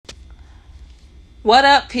What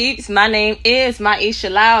up, peeps? My name is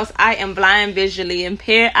Maisha Lyles. I am blind, visually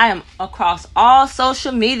impaired. I am across all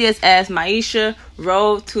social medias as Maisha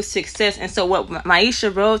Road to Success. And so what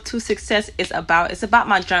Maisha Road to Success is about, it's about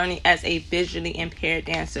my journey as a visually impaired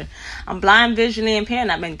dancer. I'm blind, visually impaired,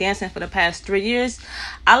 and I've been dancing for the past 3 years.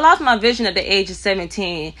 I lost my vision at the age of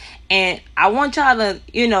 17. And I want y'all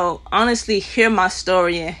to, honestly hear my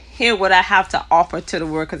story and hear what I have to offer to the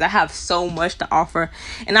world, because I have so much to offer.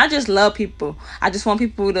 And I just love people. I just want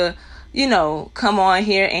people to, come on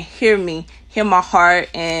here and hear me, hear my heart,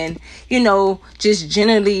 and, just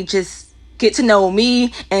generally just get to know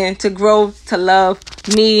me and to grow to love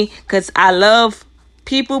me, because I love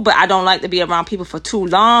people, but I don't like to be around people for too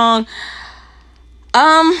long.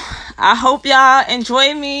 I hope y'all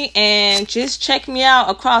enjoy me, and just check me out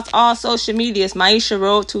across all social medias, Maisha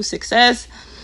Road to Success.